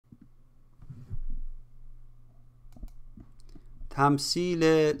تمثیل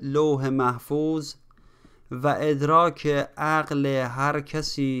لوح محفوظ و ادراک عقل هر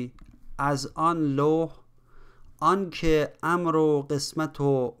کسی از آن لوح، آن که امر و قسمت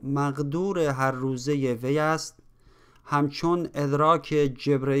و مقدور هر روزه وی است، همچون ادراک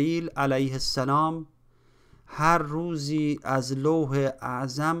جبرئیل علیه السلام هر روزی از لوح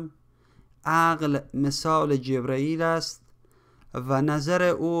اعظم. عقل مثال جبرئیل است و نظر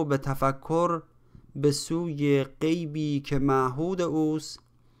او به تفکر به سوی غیبی که معهود اوست.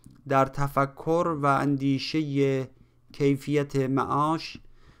 در تفکر و اندیشه کیفیت معاش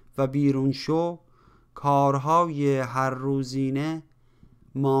و بیرون شو کارهای هر روزینه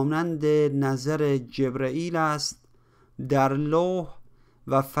مانند نظر جبرئیل است در لوح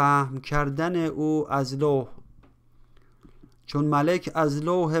و فهم کردن او از لوح. چون ملک از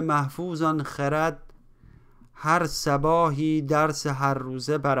لوح محفوظان خرد، هر صباحی درس هر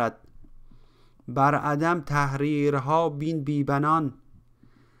روزه برد. بر عدم تحریرها بین بیبنان،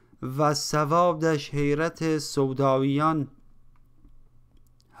 و سوادش حیرت سوداییان.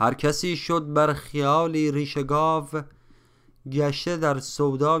 هر کسی شد بر خیالی ریش گاو، گشته در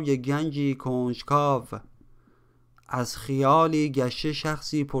سودای گنجی کنجکاو. از خیالی گشته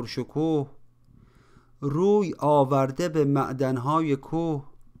شخصی پرشکوه، روی آورده به معدنهای کوه.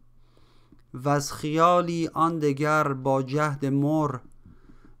 و از خیالی آن دگر با جهد مر،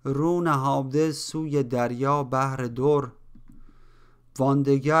 رو نهاده سوی دریا بحر در. وان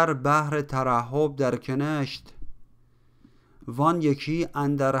دگر بحر ترحب در کنشت، وان یکی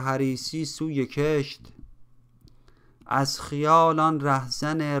اندر حریصی سوی کشت. از خیال آن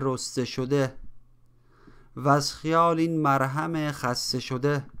رهزن رسته شده، و از خیال این مرهم خسته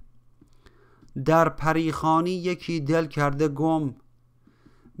شده. در پریخانی یکی دل کرده گم،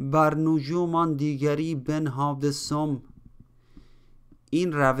 بر نجوم آن دیگری بنهاده سم.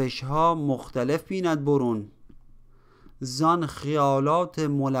 این روش ها مختلف بیند برون، زان خیالات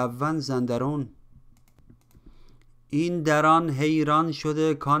ملون زندرون. این در آن حیران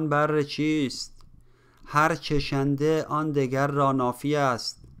شده کان بر چیست، هر چشنده آن دگر را نافی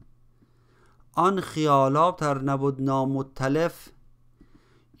است. آن خیالات ار نبود نامختلف،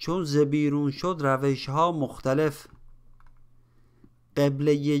 چون ز بیرون شد روش ها مختلف.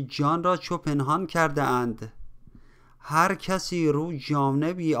 قبله جان را چو پنهان کرده اند، هر کسی رو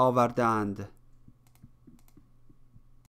جانبی آورده اند.